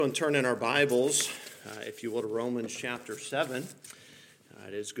And turn in our Bibles, if you will, to Romans chapter 7.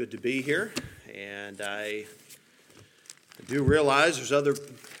 It is good to be here, and I do realize there's other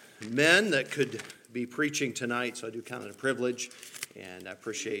men that could be preaching tonight, so I do count it a privilege, and I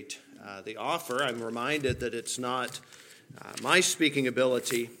appreciate the offer. I'm reminded that it's not my speaking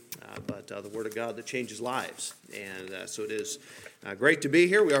ability, but the Word of God that changes lives, and so it is great to be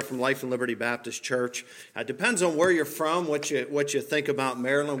here. We are from Life and Liberty Baptist Church. It depends on where you're from, what you think about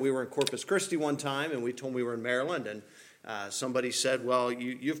Maryland. We were in Corpus Christi one time, and we told them we were in Maryland, and somebody said, well,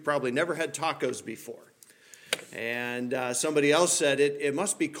 you've probably never had tacos before. And somebody else said, it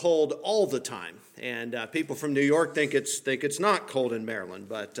must be cold all the time. And people from New York think it's not cold in Maryland,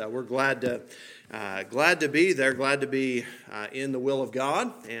 but we're glad to be there, glad to be in the will of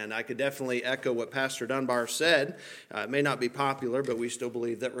God. And I could definitely echo what Pastor Dunbar said. It may not be popular, but we still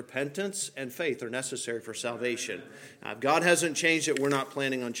believe that repentance and faith are necessary for salvation. If God hasn't changed it, we're not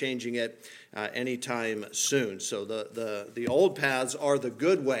planning on changing it anytime soon. So the old paths are the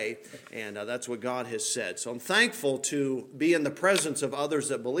good way, and that's what God has said. So I'm thankful to be in the presence of others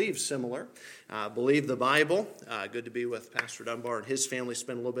that believe similar, believe the Bible. Good to be with Pastor Dunbar and his family,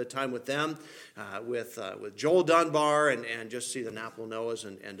 spend a little bit of time with them, with Joel Dunbar, and just see the Napple Noahs,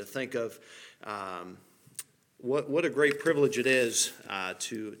 and to think of what a great privilege it is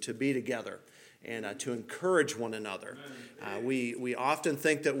to be together and to encourage one another. We often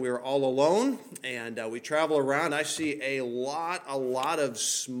think that we're all alone, and we travel around. I see a lot of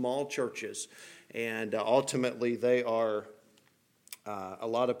small churches, and ultimately they are, a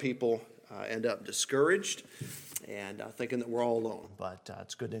lot of people end up discouraged and thinking that we're all alone. But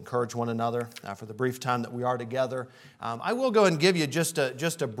it's good to encourage one another for the brief time that we are together. I will go and give you just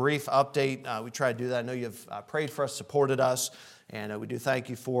a brief update. We try to do that. I know you've prayed for us, supported us, and we do thank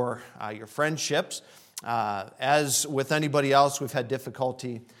you for your friendships. As with anybody else, we've had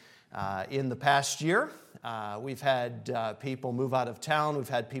difficulty in the past year. We've had people move out of town. We've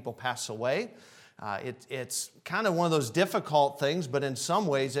had people pass away. It's kind of one of those difficult things, but in some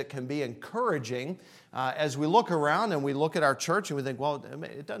ways it can be encouraging as we look around and we look at our church and we think, well,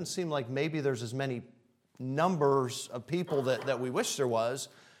 it doesn't seem like maybe there's as many numbers of people that we wish there was.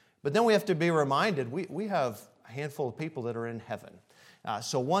 But then we have to be reminded, we have a handful of people that are in heaven.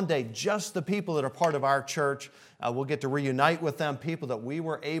 So one day, just the people that are part of our church, we'll get to reunite with them, people that we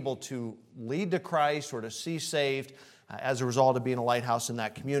were able to lead to Christ or to see saved as a result of being a lighthouse in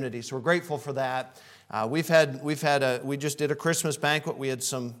that community. So we're grateful for that. We just did a Christmas banquet. We had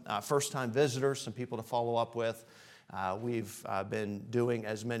some first-time visitors, some people to follow up with. We've been doing,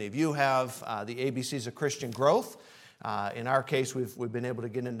 as many of you have, the ABCs of Christian Growth. In our case, we've been able to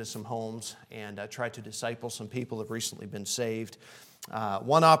get into some homes and try to disciple some people that have recently been saved.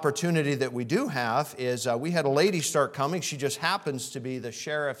 One opportunity that we do have is we had a lady start coming. She just happens to be the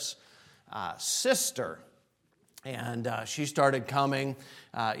sheriff's sister. And she started coming.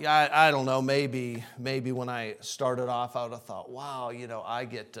 I don't know, maybe when I started off, I would have thought, wow, I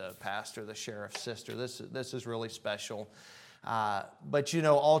get to pastor the sheriff's sister. This is really special. But,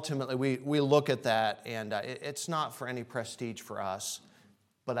 ultimately we look at that, and it's not for any prestige for us.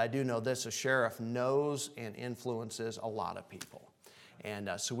 But I do know this, a sheriff knows and influences a lot of people. And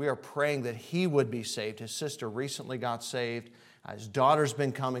so we are praying that he would be saved. His sister recently got saved. His daughter's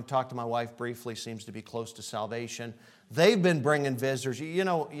been coming, talked to my wife briefly, seems to be close to salvation. They've been bringing visitors.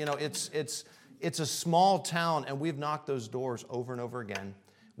 It's a small town, and we've knocked those doors over and over again.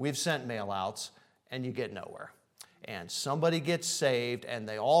 We've sent mail outs, and you get nowhere. And somebody gets saved, and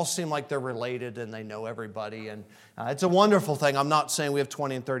they all seem like they're related, and they know everybody. And it's a wonderful thing. I'm not saying we have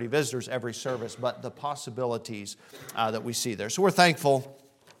 20 and 30 visitors every service, but the possibilities that we see there. So we're thankful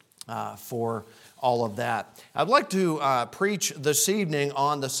for all of that. I'd like to preach this evening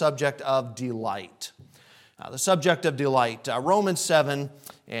on the subject of delight. The subject of delight. Romans 7,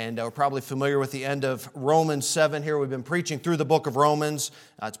 and we're probably familiar with the end of Romans 7 here. We've been preaching through the book of Romans.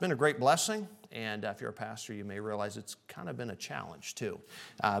 It's been a great blessing, and if you're a pastor, you may realize it's kind of been a challenge too.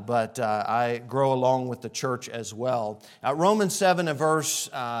 But I grow along with the church as well. Romans 7 and verse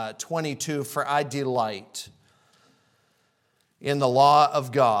 22, for I delight in the law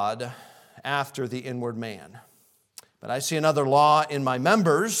of God after the inward man. But I see another law in my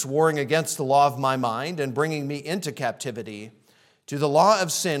members, warring against the law of my mind and bringing me into captivity to the law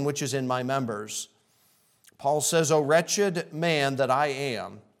of sin which is in my members. Paul says, O wretched man that I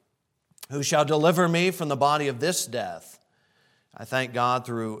am, who shall deliver me from the body of this death? I thank God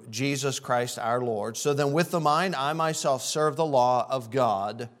through Jesus Christ our Lord. So then with the mind I myself serve the law of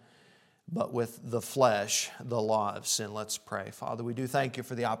God, but with the flesh, the law of sin. Let's pray. Father, we do thank you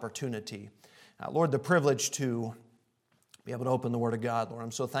for the opportunity, Lord, the privilege to be able to open the Word of God, Lord.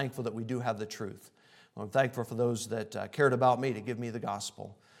 I'm so thankful that we do have the truth. Lord, I'm thankful for those that cared about me to give me the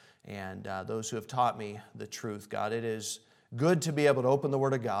gospel and those who have taught me the truth. God, it is good to be able to open the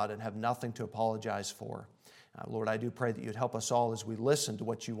Word of God and have nothing to apologize for. Lord, I do pray that you'd help us all as we listen to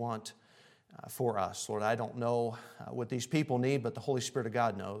what you want for us. Lord, I don't know what these people need, but the Holy Spirit of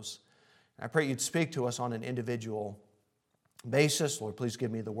God knows. I pray you'd speak to us on an individual basis. Lord, please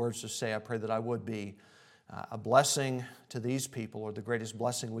give me the words to say. I pray that I would be a blessing to these people, or the greatest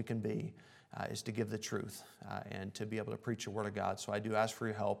blessing we can be is to give the truth and to be able to preach the Word of God. So I do ask for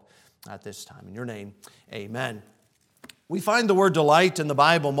your help at this time. In your name, amen. We find the word delight in the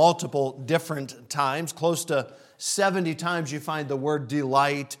Bible multiple different times. Close to 70 times you find the word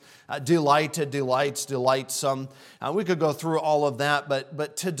delight, delighted, delights, delightsome. We could go through all of that,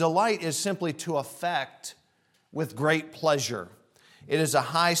 but to delight is simply to affect with great pleasure. It is a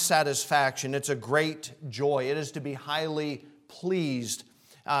high satisfaction. It's a great joy. It is to be highly pleased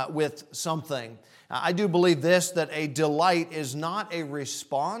with something. I do believe this, that a delight is not a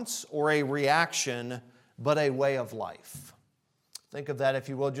response or a reaction, but a way of life. Think of that, if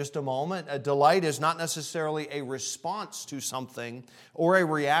you will, just a moment. A delight is not necessarily a response to something or a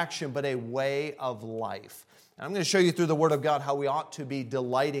reaction, but a way of life. And I'm going to show you through the Word of God how we ought to be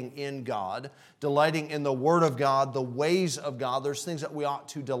delighting in God, delighting in the Word of God, the ways of God. There's things that we ought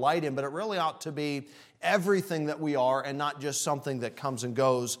to delight in, but it really ought to be everything that we are and not just something that comes and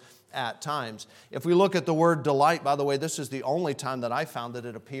goes at times. If we look at the word delight, by the way, this is the only time that I found that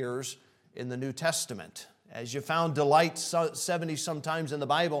it appears in the New Testament. As you found delight 70 sometimes in the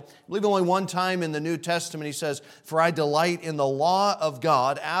Bible, I believe only one time in the New Testament he says, "For I delight in the law of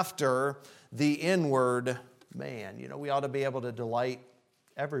God after the inward man." You know, we ought to be able to delight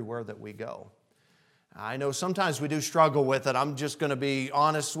everywhere that we go. I know sometimes we do struggle with it. I'm just going to be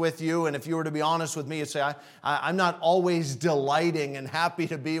honest with you, and if you were to be honest with me, you'd say, I'm not always delighting and happy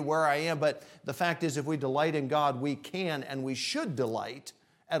to be where I am, but the fact is, if we delight in God, we can and we should delight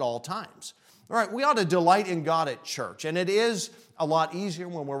at all times. All right, we ought to delight in God at church, and it is a lot easier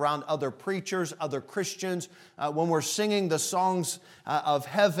when we're around other preachers, other Christians, when we're singing the songs of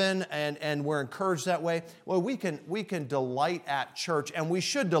heaven and we're encouraged that way. Well, we can delight at church, and we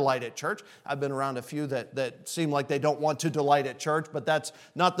should delight at church. I've been around a few that seem like they don't want to delight at church, but that's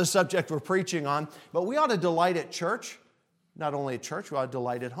not the subject we're preaching on. But we ought to delight at church, not only at church, we ought to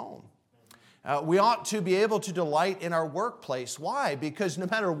delight at home. We ought to be able to delight in our workplace. Why? Because no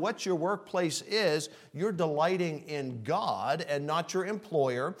matter what your workplace is, you're delighting in God and not your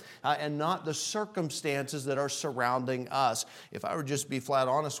employer and not the circumstances that are surrounding us. If I were just be flat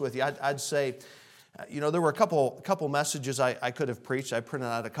honest with you, I'd say, there were a couple messages I could have preached. I printed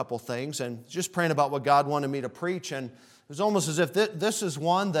out a couple things and just praying about what God wanted me to preach. And it was almost as if this is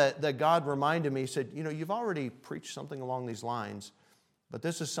one that God reminded me. He said, you've already preached something along these lines, but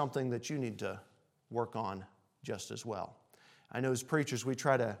this is something that you need to work on just as well. I know as preachers, we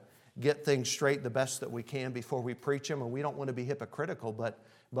try to get things straight the best that we can before we preach them, and we don't want to be hypocritical, but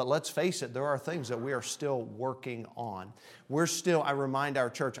let's face it, there are things that we are still working on. I remind our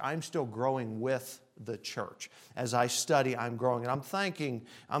church, I'm still growing with the church. As I study, I'm growing, and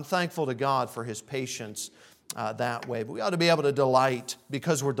I'm thankful to God for His patience that way. But we ought to be able to delight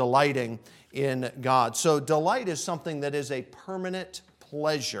because we're delighting in God. So delight is something that is a permanent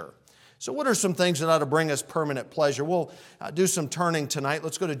pleasure. So what are some things that ought to bring us permanent pleasure? We'll do some turning tonight.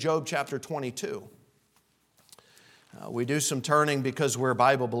 Let's go to Job chapter 22. We do some turning because we're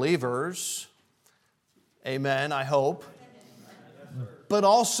Bible believers. Amen, I hope. But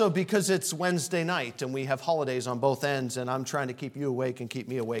also because it's Wednesday night and we have holidays on both ends, and I'm trying to keep you awake and keep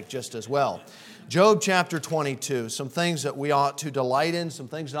me awake just as well. Job chapter 22, some things that we ought to delight in, some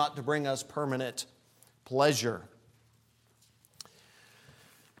things that ought to bring us permanent pleasure.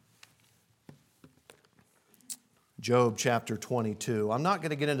 Job chapter 22. I'm not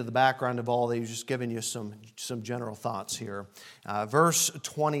going to get into the background of all these, just giving you some general thoughts here. Verse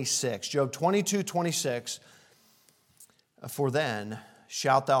 26, Job 22:26. For then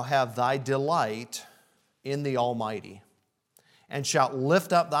shalt thou have thy delight in the Almighty, and shalt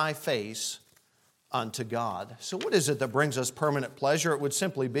lift up thy face unto God. So what is it that brings us permanent pleasure? It would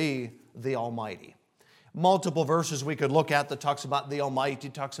simply be the Almighty. Multiple verses we could look at that talks about the Almighty,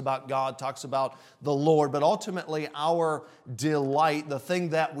 talks about God, talks about the Lord. But ultimately our delight, the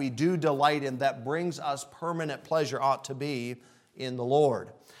thing that we do delight in that brings us permanent pleasure ought to be in the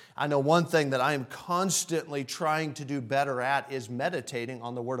Lord. I know one thing that I am constantly trying to do better at is meditating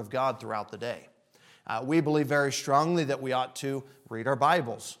on the Word of God throughout the day. We believe very strongly that we ought to read our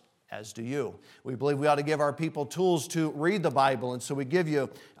Bibles as do you. We believe we ought to give our people tools to read the Bible, and so we give you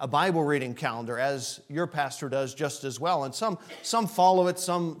a Bible reading calendar, as your pastor does just as well. And some follow it,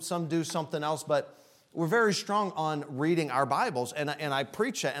 some do something else, but we're very strong on reading our Bibles, and I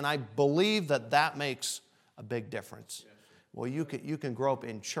preach it, and I believe that makes a big difference. Well, you can grow up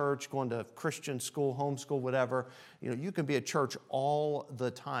in church, going to Christian school, homeschool, whatever. You can be at church all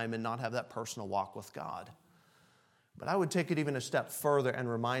the time and not have that personal walk with God. But I would take it even a step further and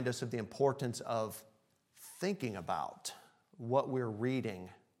remind us of the importance of thinking about what we're reading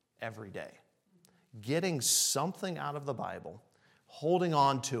every day. Getting something out of the Bible, holding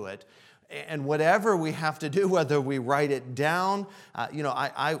on to it, and whatever we have to do, whether we write it down,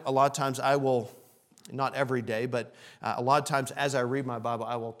 I a lot of times I will, not every day, but a lot of times as I read my Bible,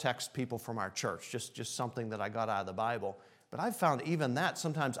 I will text people from our church, just something that I got out of the Bible. But I've found even that,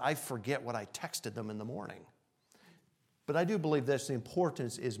 sometimes I forget what I texted them in the morning. But I do believe this, the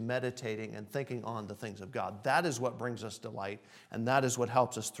importance is meditating and thinking on the things of God. That is what brings us delight, and that is what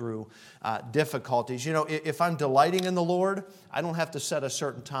helps us through difficulties. If I'm delighting in the Lord, I don't have to set a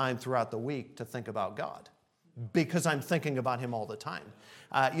certain time throughout the week to think about God, because I'm thinking about Him all the time.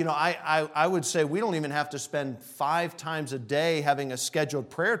 I would say we don't even have to spend 5 times a day having a scheduled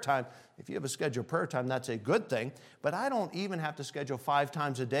prayer time. If you have a scheduled prayer time, that's a good thing. But I don't even have to schedule 5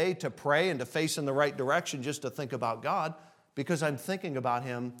 times a day to pray and to face in the right direction just to think about God, because I'm thinking about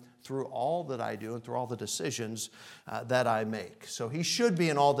Him through all that I do and through all the decisions that I make. So He should be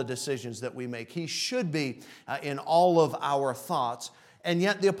in all the decisions that we make. He should be in all of our thoughts. And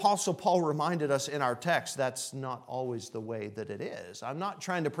yet the Apostle Paul reminded us in our text that's not always the way that it is. I'm not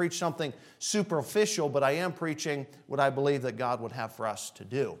trying to preach something superficial, but I am preaching what I believe that God would have for us to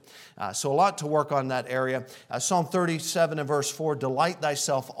do. So a lot to work on that area. Psalm 37 and verse 4, delight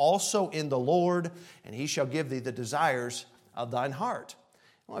thyself also in the Lord, and He shall give thee the desires of thine heart.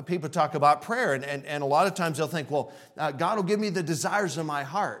 When people talk about prayer, and a lot of times they'll think, well, God will give me the desires of my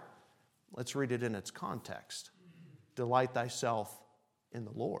heart. Let's read it in its context. Delight thyself in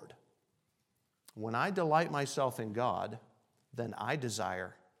the Lord. When I delight myself in God, then I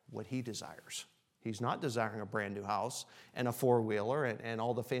desire what He desires. He's not desiring a brand new house and a four-wheeler and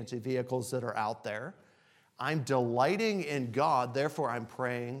all the fancy vehicles that are out there. I'm delighting in God, therefore I'm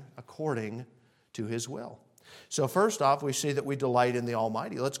praying according to His will. So first off, we see that we delight in the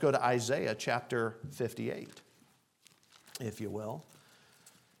Almighty. Let's go to Isaiah chapter 58, if you will.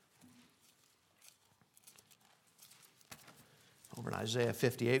 Over in Isaiah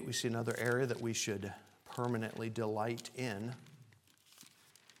 58, we see another area that we should permanently delight in.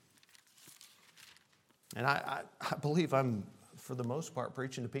 And I believe I'm, for the most part,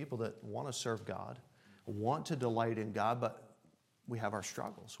 preaching to people that want to serve God, want to delight in God, but we have our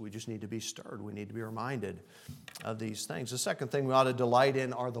struggles. We just need to be stirred. We need to be reminded of these things. The second thing we ought to delight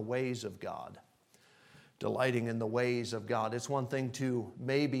in are the ways of God. Delighting in the ways of God. It's one thing to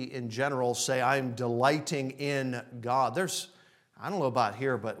maybe in general say, I'm delighting in God. I don't know about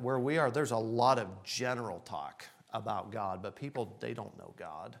here, but where we are, there's a lot of general talk about God, but people, they don't know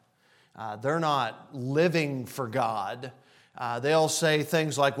God. They're not living for God. They'll say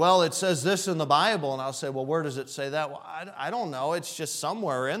things like, well, it says this in the Bible, and I'll say, well, where does it say that? Well, I don't know. It's just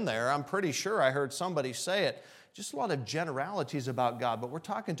somewhere in there. I'm pretty sure I heard somebody say it. Just a lot of generalities about God, but we're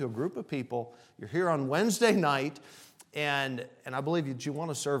talking to a group of people. You're here on Wednesday night, and I believe that you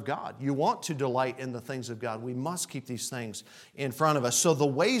want to serve God. You want to delight in the things of God. We must keep these things in front of us. So the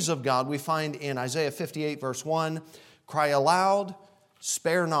ways of God we find in Isaiah 58 verse 1, cry aloud,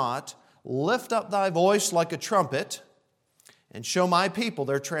 spare not, lift up thy voice like a trumpet, and show my people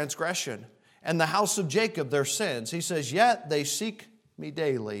their transgression, and the house of Jacob their sins. He says, yet they seek me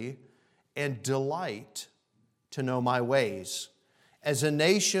daily and delight to know my ways. As a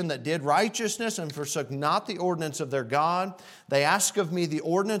nation that did righteousness and forsook not the ordinance of their God, they ask of me the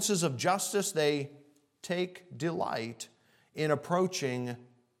ordinances of justice. They take delight in approaching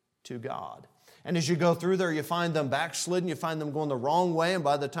to God. And as you go through there, you find them backslidden, you find them going the wrong way, and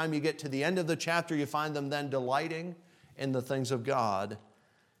by the time you get to the end of the chapter, you find them then delighting in the things of God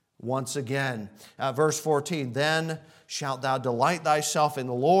once again. Verse 14, then shalt thou delight thyself in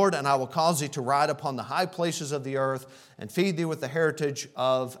the Lord, and I will cause thee to ride upon the high places of the earth, and feed thee with the heritage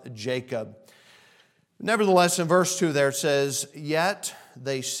of Jacob. Nevertheless, in verse 2 there it says, yet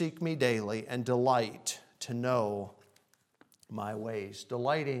they seek me daily and delight to know my ways.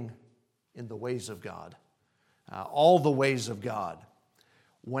 Delighting in the ways of God. All the ways of God.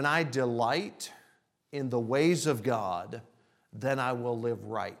 When I delight in the ways of God, then I will live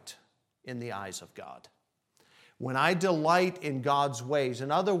right in the eyes of God. When I delight in God's ways,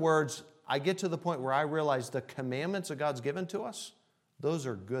 in other words, I get to the point where I realize the commandments that God's given to us, those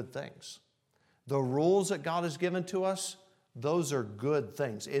are good things. The rules that God has given to us, those are good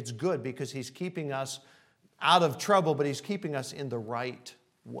things. It's good because He's keeping us out of trouble, but He's keeping us in the right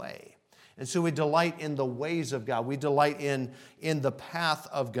way. And so we delight in the ways of God. We delight in the path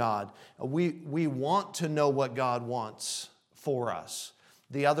of God. We want to know what God wants for us.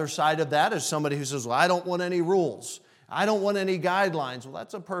 The other side of that is somebody who says, well, I don't want any rules. I don't want any guidelines. Well,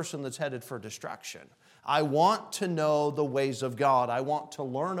 that's a person that's headed for destruction. I want to know the ways of God. I want to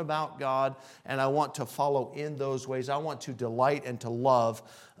learn about God, and I want to follow in those ways. I want to delight and to love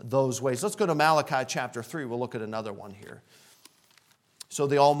those ways. Let's go to Malachi chapter 3. We'll look at another one here. So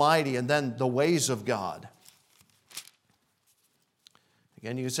the Almighty, and then the ways of God.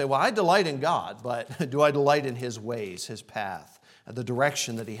 Again, you can say, well, I delight in God, but do I delight in His ways, His path, the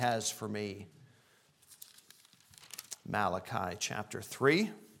direction that He has for me? Malachi chapter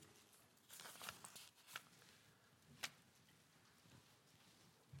 3.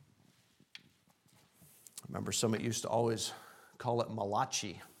 Remember, some used to always call it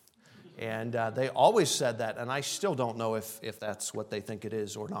Malachi. And they always said that, and I still don't know if that's what they think it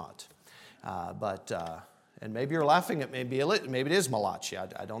is or not. And maybe you're laughing at maybe it is Malachi.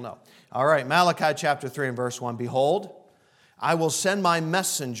 I don't know. All right, Malachi chapter 3 and verse 1. Behold, I will send my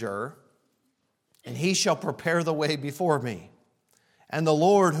messenger, and he shall prepare the way before me. And the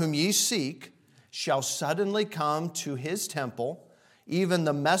Lord whom ye seek shall suddenly come to his temple, even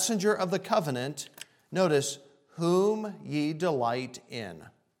the messenger of the covenant, notice, whom ye delight in.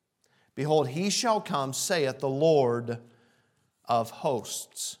 Behold, he shall come, saith the Lord of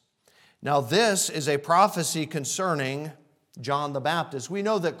hosts. Now this is a prophecy concerning John the Baptist. We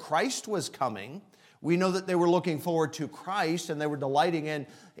know that Christ was coming. We know that they were looking forward to Christ and they were delighting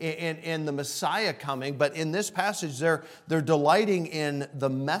in the Messiah coming. But in this passage, they're delighting in the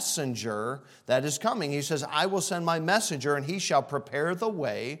messenger that is coming. He says, I will send my messenger and he shall prepare the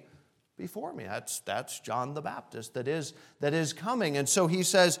way before me. That's John the Baptist that is coming. And so he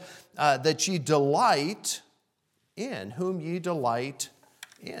says that ye delight in, whom ye delight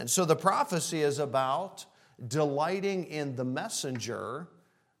in. So the prophecy is about delighting in the messenger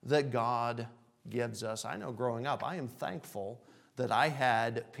that God gives us. I know growing up, I am thankful that I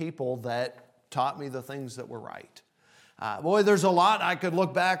had people that taught me the things that were right. Boy, there's a lot I could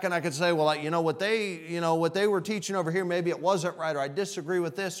look back and I could say, well, what they were teaching over here, maybe it wasn't right, or I disagree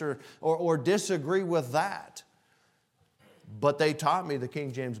with this or disagree with that. But they taught me the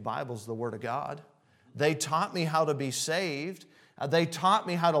King James Bible is the Word of God. They taught me how to be saved. They taught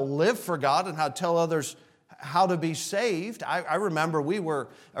me how to live for God and how to tell others how to be saved. I remember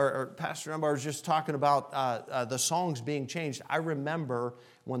Pastor Dunbar was just talking about the songs being changed. I remember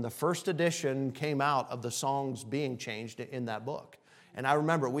when the first edition came out of the songs being changed in that book. And I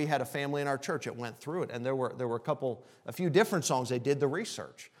remember we had a family in our church that went through it, and there were a few different songs. They did the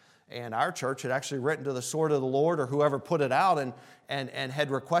research. And our church had actually written to the Sword of the Lord or whoever put it out and had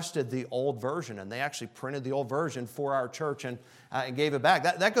requested the old version. And they actually printed the old version for our church and gave it back.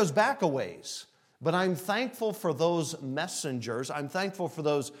 That goes back a ways. But I'm thankful for those messengers. I'm thankful for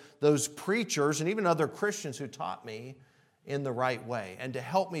those preachers and even other Christians who taught me in the right way and to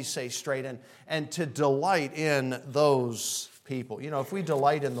help me say straight and to delight in those people. If we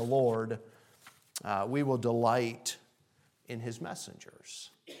delight in the Lord, we will delight in His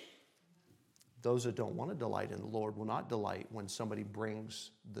messengers. Those that don't want to delight in the Lord will not delight when somebody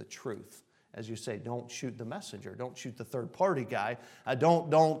brings the truth. As you say, don't shoot the messenger. Don't shoot the third-party guy. Don't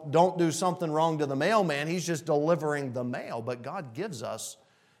do something wrong to the mailman. He's just delivering the mail. But God gives us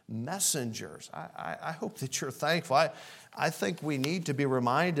messengers. I hope that you're thankful. I think we need to be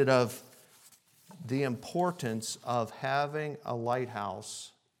reminded of the importance of having a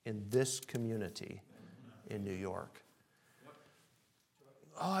lighthouse in this community in New York.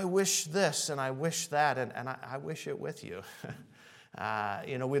 Oh, I wish this and I wish that, and I wish it with you.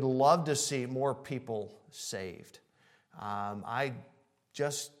 We'd love to see more people saved. I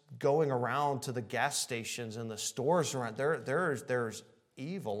just going around to the gas stations and the stores around there's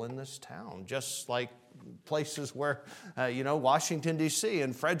evil in this town, just like places where Washington D.C.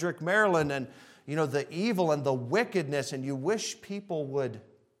 and Frederick, Maryland, and the evil and the wickedness, and you wish people would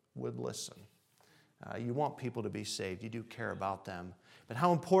listen. You want people to be saved. You do care about them. But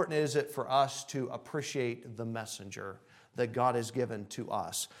how important is it for us to appreciate the messenger that God has given to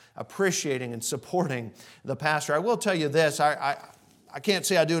us, appreciating and supporting the pastor? I will tell you this, I can't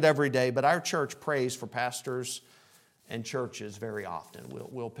say I do it every day, but our church prays for pastors and churches very often.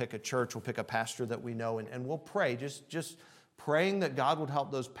 We'll pick a church, we'll pick a pastor that we know, and we'll pray, just praying that God would help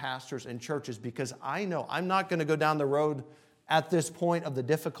those pastors and churches, because I know I'm not going to go down the road at this point of the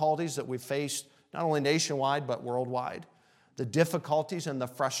difficulties that we've faced, not only nationwide, but worldwide. the difficulties and the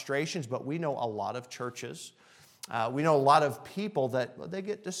frustrations, but we know a lot of churches. We know a lot of people that they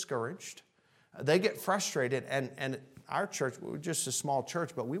get discouraged. They get frustrated, and our church, we're just a small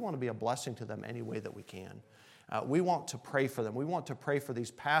church, but we want to be a blessing to them any way that we can. We want to pray for them. We want to pray for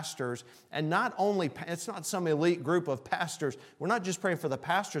these pastors. And not only, it's not some elite group of pastors. We're not just praying for the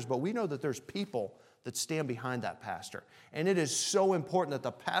pastors, but we know that there's people that stand behind that pastor. And it is so important that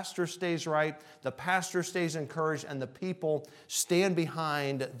the pastor stays right, the pastor stays encouraged, and the people stand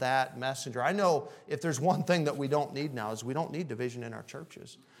behind that messenger. I know if there's one thing that we don't need now is we don't need division in our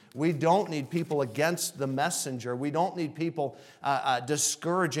churches. We don't need people against the messenger. We don't need people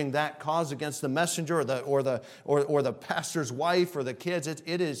discouraging that cause against the messenger or the pastor's wife or the kids.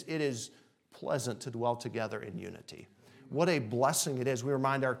 It is pleasant to dwell together in unity. What a blessing it is. We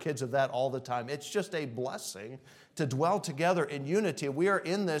remind our kids of that all the time. It's just a blessing to dwell together in unity. We are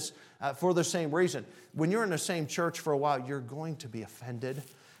in this for the same reason. When you're in the same church for a while, you're going to be offended.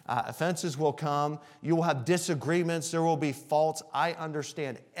 Offenses will come. You will have disagreements. There will be faults. I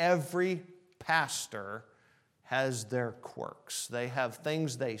understand every pastor has their quirks. They have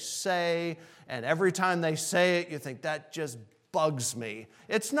things they say, and every time they say it, you think, that just bugs me.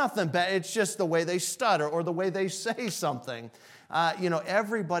 It's nothing bad. It's just the way they stutter or the way they say something.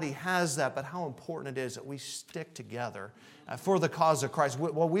 Everybody has that, but how important it is that we stick together for the cause of Christ.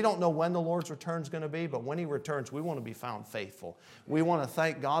 Well, we don't know when the Lord's return is going to be, but when He returns, we want to be found faithful. We want to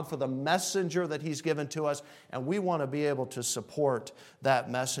thank God for the messenger that He's given to us, and we want to be able to support that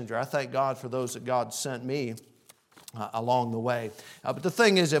messenger. I thank God for those that God sent me along the way. But the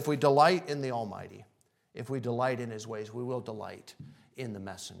thing is, if we delight in the Almighty, if we delight in His ways, we will delight in the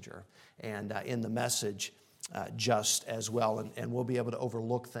messenger and in the message just as well. And we'll be able to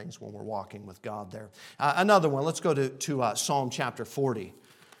overlook things when we're walking with God there. Another one, let's go to Psalm chapter 40.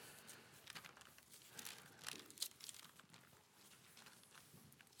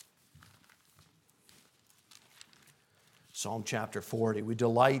 Psalm chapter 40. We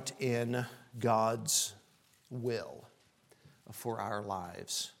delight in God's will for our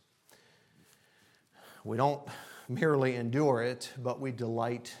lives. We don't merely endure it, but we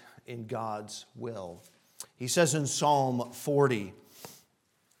delight in God's will. He says in Psalm 40,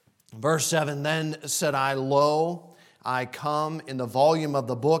 verse 7, "Then said I, Lo, I come, in the volume of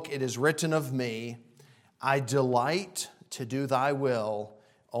the book it is written of me, I delight to do thy will,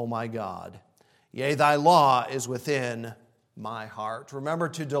 O my God. Yea, thy law is within my heart." Remember,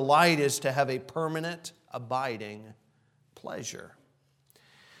 to delight is to have a permanent, abiding pleasure.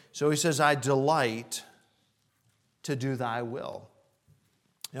 So he says, I delight to do thy will.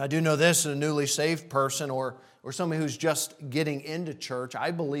 Now, I do know this, a newly saved person or somebody who's just getting into church, I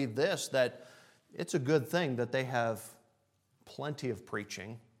believe this, that it's a good thing that they have plenty of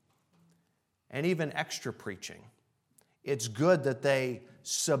preaching and even extra preaching. It's good that they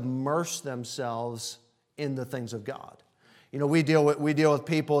submerge themselves in the things of God. We deal with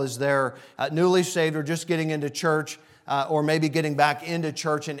people as they're newly saved or just getting into church or maybe getting back into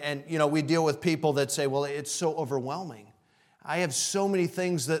church. And we deal with people that say, well, it's so overwhelming. I have so many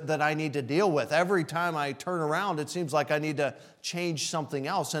things that I need to deal with. Every time I turn around, it seems like I need to change something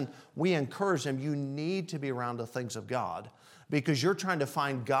else. And we encourage them, you need to be around the things of God because you're trying to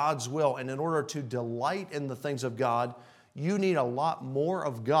find God's will. And in order to delight in the things of God, you need a lot more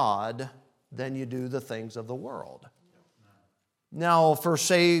of God than you do the things of the world. Now, for a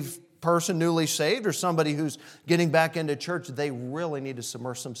saved person, newly saved, or somebody who's getting back into church, they really need to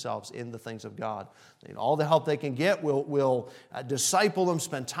submerge themselves in the things of God. All the help they can get, we'll disciple them,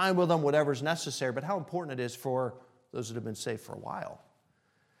 spend time with them, whatever's necessary. But how important it is for those that have been saved for a while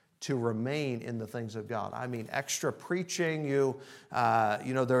to remain in the things of God. I mean, extra preaching,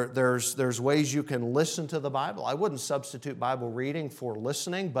 there's ways you can listen to the Bible. I wouldn't substitute Bible reading for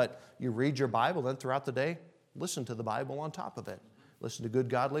listening, but you read your Bible, then throughout the day, listen to the Bible on top of it. Listen to good,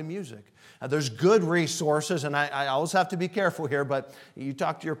 godly music. There's good resources, and I always have to be careful here, but you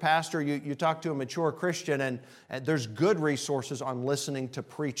talk to your pastor, you talk to a mature Christian, and there's good resources on listening to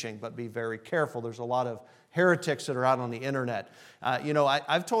preaching, but be very careful. There's a lot of heretics that are out on the internet.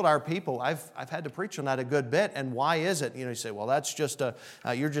 I've told our people, I've had to preach on that a good bit, and why is it? You say, well, that's just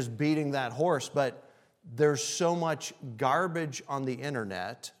you're just beating that horse, but there's so much garbage on the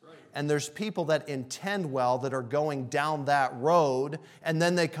internet. And there's people that intend well that are going down that road, and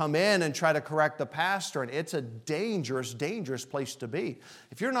then they come in and try to correct the pastor, and it's a dangerous, dangerous place to be.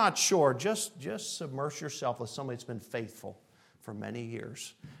 If you're not sure, just submerge yourself with somebody that's been faithful for many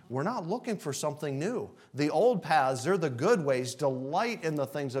years. We're not looking for something new. The old paths, they're the good ways. Delight in the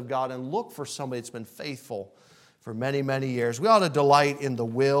things of God and look for somebody that's been faithful for many, many years. We ought to delight in the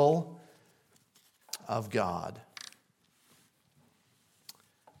will of God.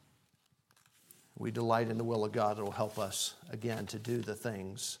 we delight in the will of God, it will help us, again, to do the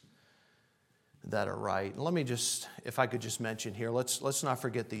things that are right. And let me just, if I could just mention here, let's not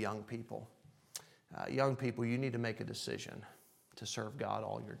forget the young people. Young people, you need to make a decision to serve God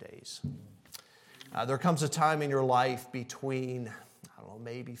all your days. There comes a time in your life between, I don't know,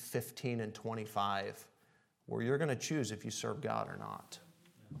 maybe 15 and 25 where you're going to choose if you serve God or not.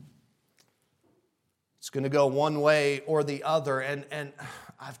 It's going to go one way or the other. And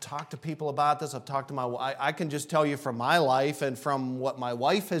I've talked to people about this. I've talked to my wife. I can just tell you from my life and from what my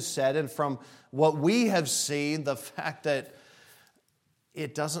wife has said and from what we have seen, the fact that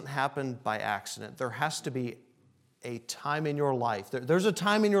it doesn't happen by accident. There has to be a time in your life. There's a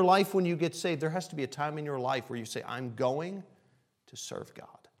time in your life when you get saved. There has to be a time in your life where you say, I'm going to serve God.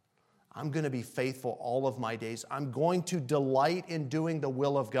 I'm going to be faithful all of my days. I'm going to delight in doing the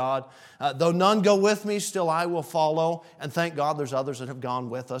will of God. Though none go with me, still I will follow. And thank God there's others that have gone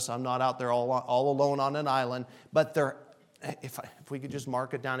with us. I'm not out there all alone on an island. But if we could just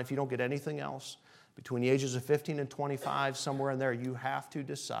mark it down, if you don't get anything else, between the ages of 15 and 25, somewhere in there, you have to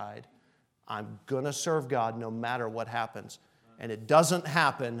decide, I'm going to serve God no matter what happens. And it doesn't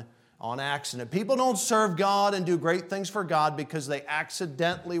happen on accident. People don't serve God and do great things for God because they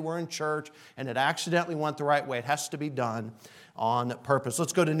accidentally were in church and it accidentally went the right way. It has to be done on purpose.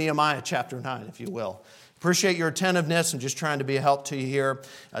 Let's go to Nehemiah chapter 9, if you will. Appreciate your attentiveness. I'm just trying to be a help to you here.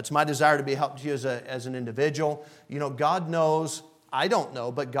 It's my desire to be a help to you as an individual. You know, God knows, I don't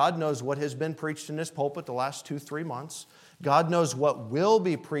know, but God knows what has been preached in this pulpit the last 2-3 months. God knows what will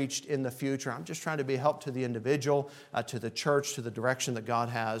be preached in the future. I'm just trying to be a help to the individual, to the church, to the direction that God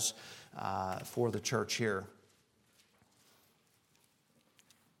has for the church here.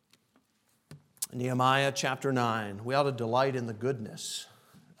 Nehemiah chapter 9. We ought to delight in the goodness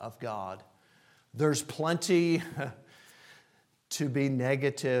of God. There's plenty to be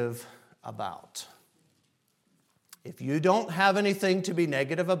negative about. If you don't have anything to be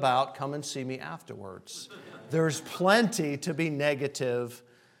negative about, come and see me afterwards. There's plenty to be negative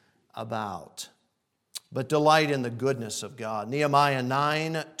about. But delight in the goodness of God. Nehemiah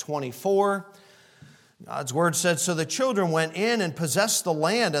 9:24. God's word said, So the children went in and possessed the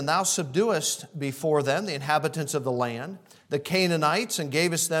land, and thou subduest before them the inhabitants of the land, the Canaanites, and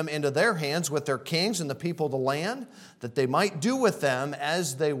gavest them into their hands with their kings and the people of the land, that they might do with them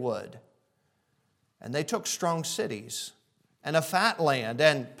as they would. And they took strong cities and a fat land,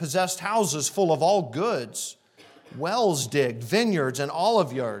 and possessed houses full of all goods, wells digged, vineyards and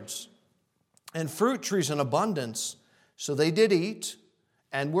olive yards, and fruit trees in abundance. So they did eat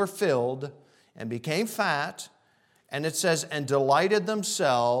and were filled and became fat. And it says, and delighted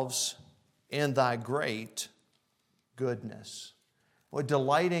themselves in thy great goodness. We're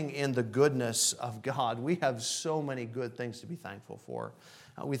delighting in the goodness of God. We have so many good things to be thankful for.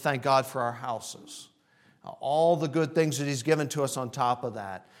 We thank God for our houses. All the good things that He's given to us on top of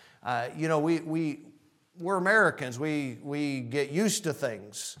that. We're Americans. We get used to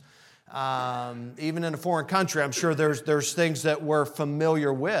things. Even in a foreign country, I'm sure there's things that we're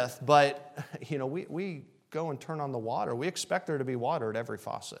familiar with. But, we go and turn on the water. We expect there to be water at every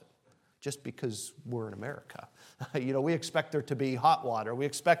faucet just because we're in America. We expect there to be hot water. We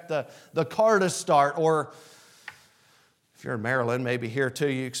expect the car to start. Or if you're in Maryland, maybe here too,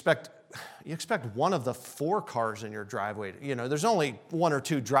 you expect one of the 4 cars in your driveway. There's only 1 or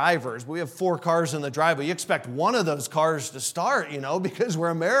 2 drivers. We have 4 cars in the driveway. You expect one of those cars to start, because we're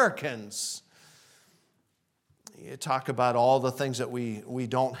Americans. You talk about all the things that we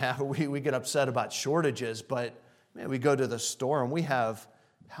don't have. We get upset about shortages, but man, we go to the store and we have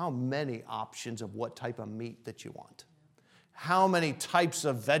how many options of what type of meat that you want? How many types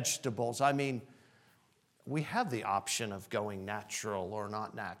of vegetables? I mean, we have the option of going natural or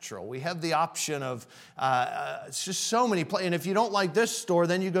not natural. We have the option of, it's just so many. And if you don't like this store,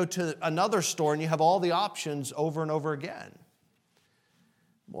 then you go to another store and you have all the options over and over again.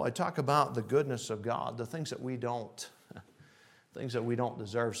 Well, I talk about the goodness of God, the things that we don't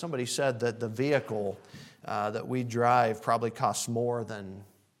deserve. Somebody said that the vehicle that we drive probably costs more than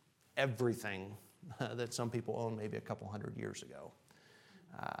everything that some people owned maybe a couple hundred years ago.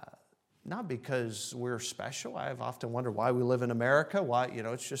 Not because we're special. I've often wondered why we live in America. Why,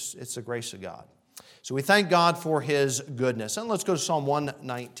 it's the grace of God. So we thank God for His goodness. And let's go to Psalm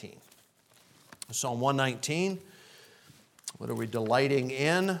 119. Psalm 119. What are we delighting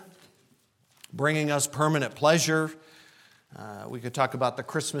in? Bringing us permanent pleasure. We could talk about the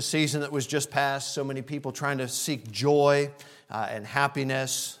Christmas season that was just passed. So many people trying to seek joy and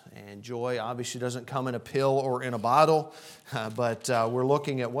happiness. And joy obviously doesn't come in a pill or in a bottle, but we're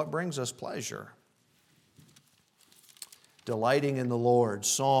looking at what brings us pleasure. Delighting in the Lord,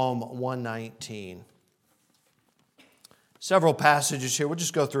 Psalm 119. Several passages here. We'll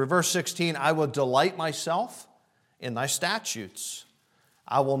just go through. Verse 16, I will delight myself in thy statutes.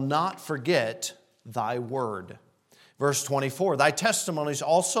 I will not forget thy word. Verse 24, thy testimonies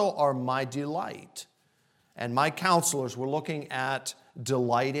also are my delight. And my counselors were looking at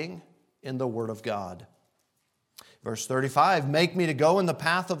delighting in the word of God. Verse 35, make me to go in the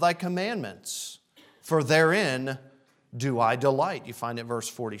path of thy commandments, for therein do I delight. You find it verse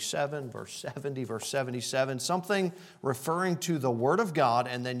 47, verse 70, verse 77, something referring to the word of God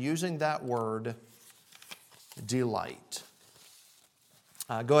and then using that word delight.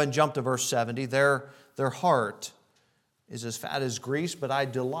 Go ahead and jump to verse 70. Their heart is as fat as grease, but I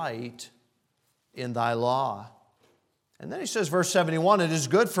delight in thy law. And then he says, verse 71, it is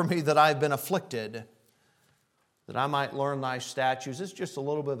good for me that I have been afflicted, that I might learn thy statutes. It's just a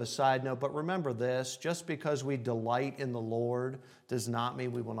little bit of a side note, but remember this, just because we delight in the Lord does not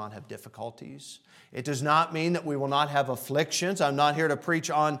mean we will not have difficulties. It does not mean that we will not have afflictions. I'm not here to preach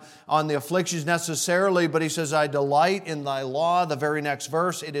on the afflictions necessarily, but he says, I delight in thy law. The very next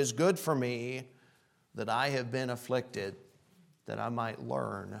verse, it is good for me that I have been afflicted, that I might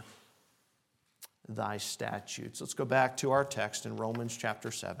learn thy statutes. Let's go back to our text in Romans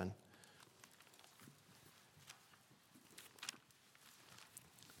chapter 7.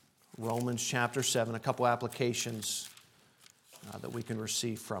 Romans chapter 7, a couple applications that we can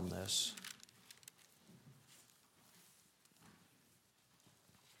receive from this.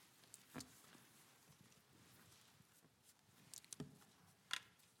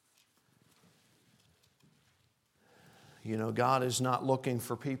 You know, God is not looking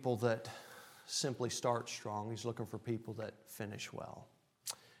for people that simply start strong. He's looking for people that finish well.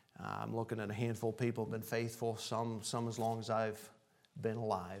 I'm looking at a handful of people who have been faithful, some as long as I've been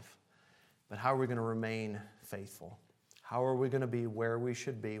alive. But how are we going to remain faithful? How are we going to be where we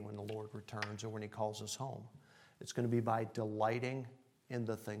should be when the Lord returns or when He calls us home? It's going to be by delighting in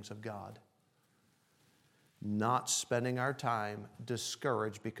the things of God. Not spending our time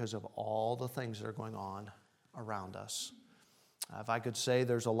discouraged because of all the things that are going on around us. If I could say,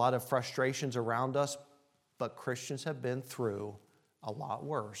 there's a lot of frustrations around us, but Christians have been through a lot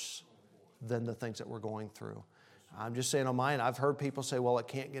worse than the things that we're going through. I'm just saying on mine, I've heard people say, well, it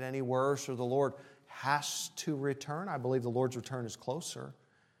can't get any worse or the Lord has to return. I believe the Lord's return is closer.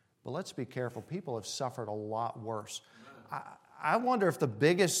 But let's be careful. People have suffered a lot worse. I wonder if the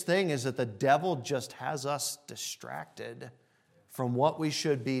biggest thing is that the devil just has us distracted from what we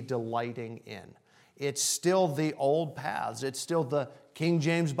should be delighting in. It's still the old paths. It's still the King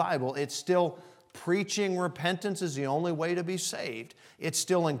James Bible. It's still preaching repentance is the only way to be saved. It's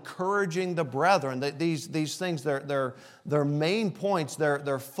still encouraging the brethren. These things, they're main points,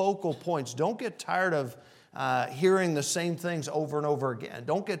 they're focal points. Don't get tired of hearing the same things over and over again.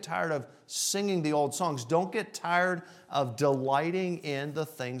 Don't get tired of singing the old songs. Don't get tired of delighting in the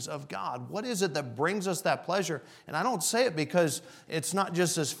things of God. What is it that brings us that pleasure? And I don't say it because it's not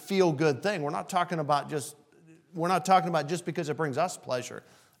just this feel-good thing. We're not talking about just because it brings us pleasure,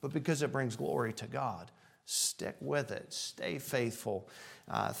 but because it brings glory to God. Stick with it. Stay faithful.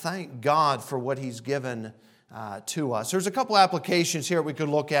 Thank God for what He's given to us. There's a couple applications here we could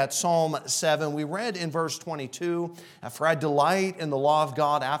look at. Psalm 7, we read in verse 22, for I delight in the law of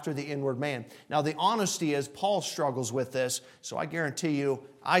God after the inward man. Now the honesty is Paul struggles with this, so I guarantee you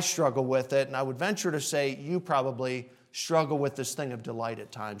I struggle with it, and I would venture to say you probably struggle with this thing of delight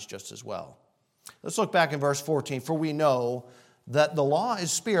at times just as well. Let's look back in verse 14. For we know that the law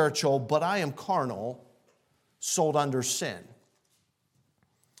is spiritual, but I am carnal, sold under sin.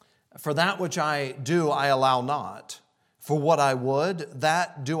 For that which I do, I allow not. For what I would,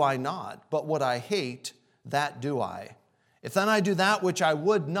 that do I not. But what I hate, that do I. If then I do that which I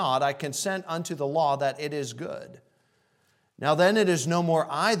would not, I consent unto the law that it is good. Now then it is no more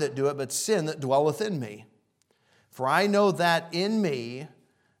I that do it, but sin that dwelleth in me. For I know that in me,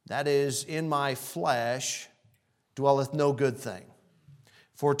 that is, in my flesh, dwelleth no good thing.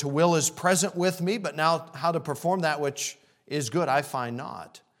 For to will is present with me, but now how to perform that which is good I find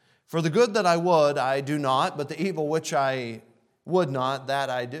not. For the good that I would, I do not, but the evil which I would not, that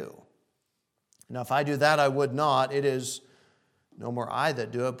I do. Now if I do that I would not, it is no more I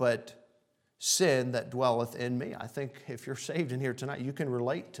that do it, but sin that dwelleth in me. I think if you're saved in here tonight, you can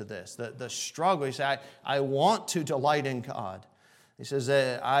relate to this. The struggle, you say, I want to delight in God. He says,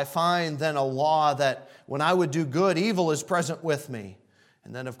 I find then a law that when I would do good, evil is present with me.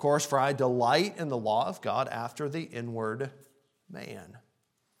 And then, of course, for I delight in the law of God after the inward man.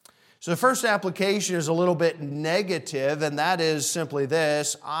 So the first application is a little bit negative, and that is simply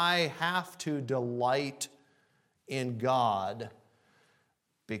this: I have to delight in God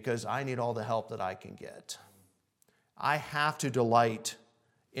because I need all the help that I can get. I have to delight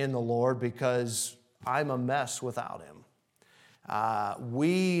in the Lord because I'm a mess without Him.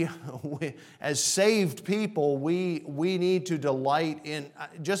 We as saved people, we need to delight in,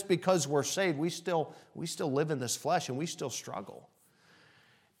 just because we're saved, we still live in this flesh and we still struggle.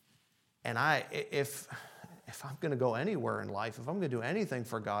 And if I'm going to go anywhere in life, if I'm going to do anything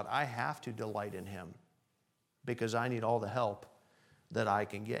for God, I have to delight in Him because I need all the help that I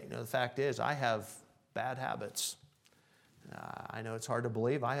can get. The fact is, I have bad habits. I know it's hard to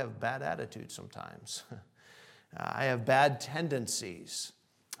believe. I have bad attitudes sometimes. I have bad tendencies.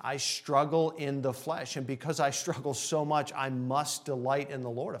 I struggle in the flesh. And because I struggle so much, I must delight in the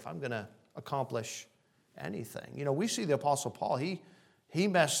Lord if I'm going to accomplish anything. We see the Apostle Paul. He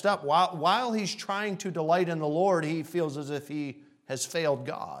messed up. While he's trying to delight in the Lord, he feels as if he has failed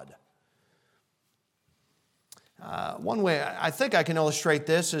God. One way I think I can illustrate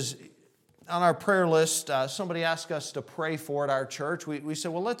this is on our prayer list. Somebody asked us to pray for at our church. We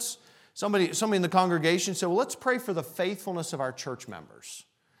said, well, somebody in the congregation said, well, let's pray for the faithfulness of our church members.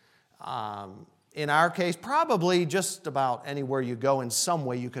 In our case, probably just about anywhere you go in some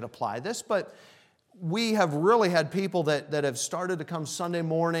way you could apply this, but we have really had people that have started to come Sunday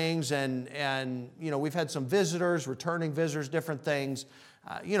mornings and we've had some visitors, returning visitors, different things.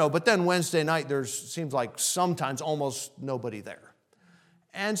 But then Wednesday night, seems like sometimes almost nobody there.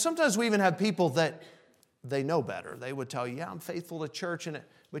 And sometimes we even have people that they know better. They would tell you, yeah, I'm faithful to church,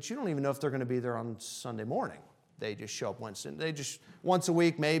 but you don't even know if they're going to be there on Sunday morning. They just show up Wednesday. They just once a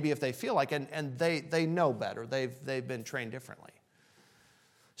week, maybe if they feel like it, and they know better. They've been trained differently.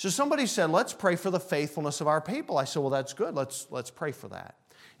 So somebody said, let's pray for the faithfulness of our people. I said, well, that's good. Let's pray for that.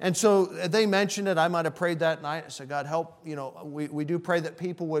 And so they mentioned it. I might have prayed that night. I said, God, help. We do pray that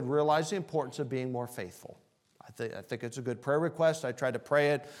people would realize the importance of being more faithful. I think it's a good prayer request. I tried to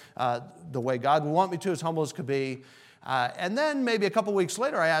pray it the way God would want me to, as humble as could be. And then maybe a couple weeks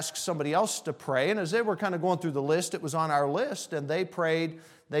later, I asked somebody else to pray. And as they were kind of going through the list, it was on our list. And they prayed.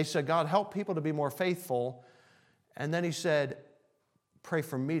 They said, God, help people to be more faithful. And then he said, pray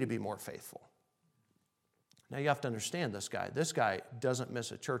for me to be more faithful. Now you have to understand this guy. This guy doesn't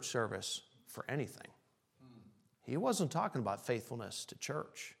miss a church service for anything. He wasn't talking about faithfulness to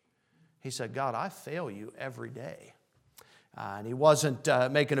church. He said, God, I fail you every day. And he wasn't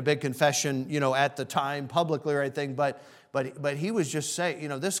making a big confession, at the time publicly or anything, but he was just saying,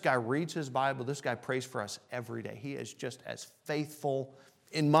 this guy reads his Bible. This guy prays for us every day. He is just as faithful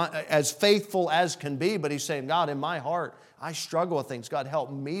as can be, but he's saying, God, in my heart, I struggle with things. God,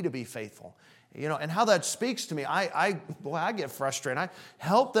 help me to be faithful. And how that speaks to me, I get frustrated. I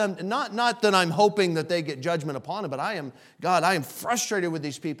help them, not that I'm hoping that they get judgment upon them, but I am frustrated with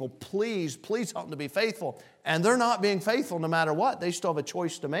these people. Please help them to be faithful. And they're not being faithful no matter what. They still have a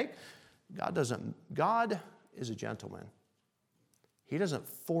choice to make. God is a gentleman. He doesn't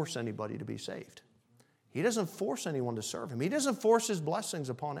force anybody to be saved. He doesn't force anyone to serve Him. He doesn't force His blessings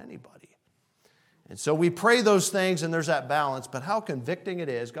upon anybody. And so we pray those things and there's that balance, but how convicting it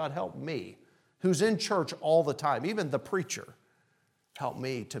is, God help me, who's in church all the time, even the preacher, help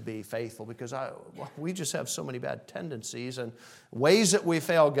me to be faithful because we just have so many bad tendencies and ways that we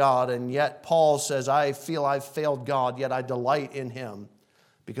fail God, and yet Paul says, I feel I've failed God, yet I delight in Him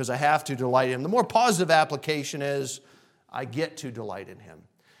because I have to delight in Him. The more positive application is I get to delight in Him.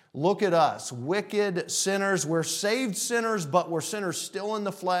 Look at us, wicked sinners. We're saved sinners, but we're sinners still in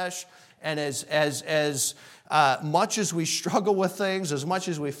the flesh. And as much as we struggle with things, as much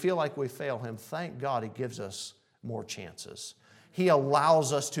as we feel like we fail Him, thank God He gives us more chances. He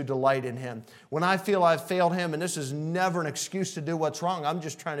allows us to delight in Him. When I feel I've failed Him, and this is never an excuse to do what's wrong, I'm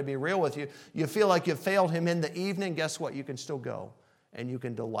just trying to be real with you. You feel like you've failed Him in the evening, guess what? You can still go and you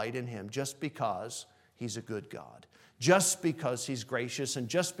can delight in Him just because He's a good God. Just because He's gracious and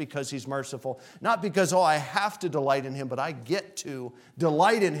just because He's merciful. Not because, I have to delight in Him, but I get to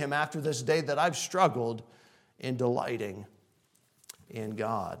delight in Him after this day that I've struggled in delighting in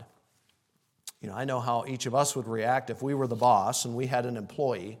God. I know how each of us would react if we were the boss and we had an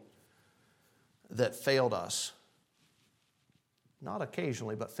employee that failed us. Not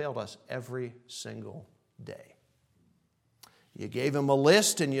occasionally, but failed us every single day. You gave him a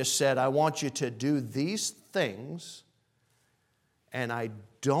list and you said, I want you to do these things, and I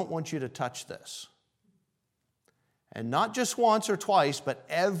don't want you to touch this. And not just once or twice, but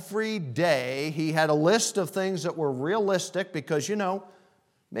every day he had a list of things that were realistic because,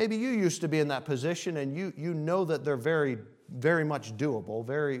 maybe you used to be in that position and you know that they're very, very much doable,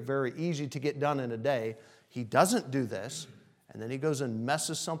 very, very easy to get done in a day. He doesn't do this, and then he goes and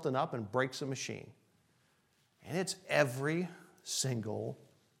messes something up and breaks a machine. And it's every single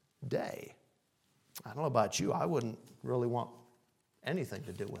day. I don't know about you. I wouldn't really want anything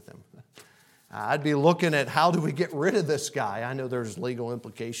to do with him. I'd be looking at how do we get rid of this guy. I know there's legal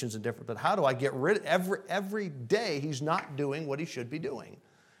implications and different, but how do I get rid of every day he's not doing what he should be doing?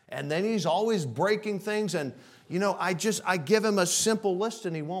 And then he's always breaking things, and I give him a simple list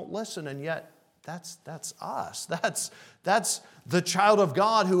and he won't listen, and yet that's us. That's the child of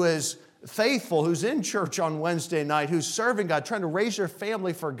God who is faithful, who's in church on Wednesday night, who's serving God, trying to raise their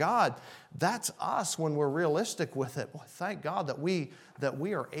family for God. That's us when we're realistic with it. Boy, thank God that we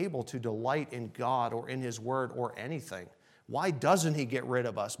are able to delight in God or in His Word or anything. Why doesn't He get rid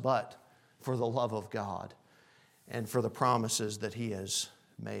of us? But for the love of God and for the promises that He has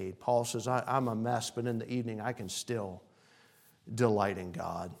made. Paul says, I'm a mess, but in the evening I can still delight in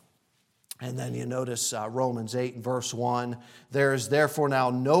God. And then you notice Romans 8 and verse 1, there is therefore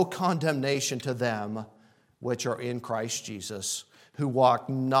now no condemnation to them which are in Christ Jesus, who walk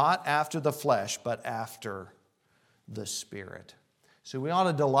not after the flesh, but after the Spirit. So we ought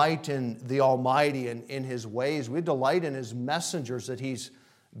to delight in the Almighty and in His ways. We delight in His messengers that He's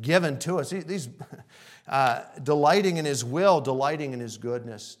given to us. These delighting in His will, delighting in His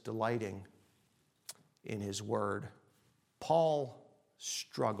goodness, delighting in His Word. Paul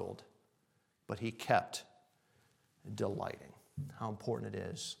struggled, but he kept delighting. How important it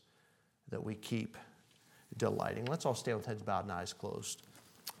is that we keep delighting. Let's all stand with heads bowed and eyes closed.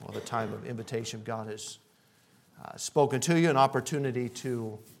 Well, the time of invitation, God has spoken to you, an opportunity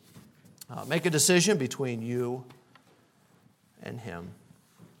to make a decision between you and Him.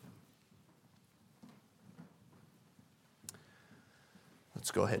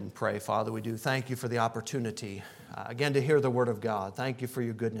 Let's go ahead and pray. Father, we do thank you for the opportunity, again, to hear the Word of God. Thank you for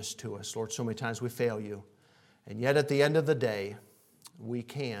your goodness to us. Lord, so many times we fail you. And yet at the end of the day, we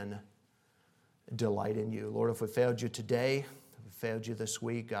can delight in you. Lord, if we failed you today, if we failed you this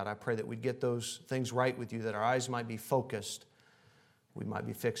week, God, I pray that we'd get those things right with you, that our eyes might be focused, we might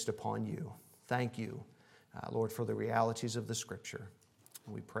be fixed upon you. Thank you, Lord, for the realities of the Scripture.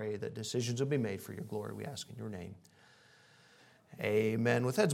 And we pray that decisions will be made for your glory. We ask in your name. Amen. With heads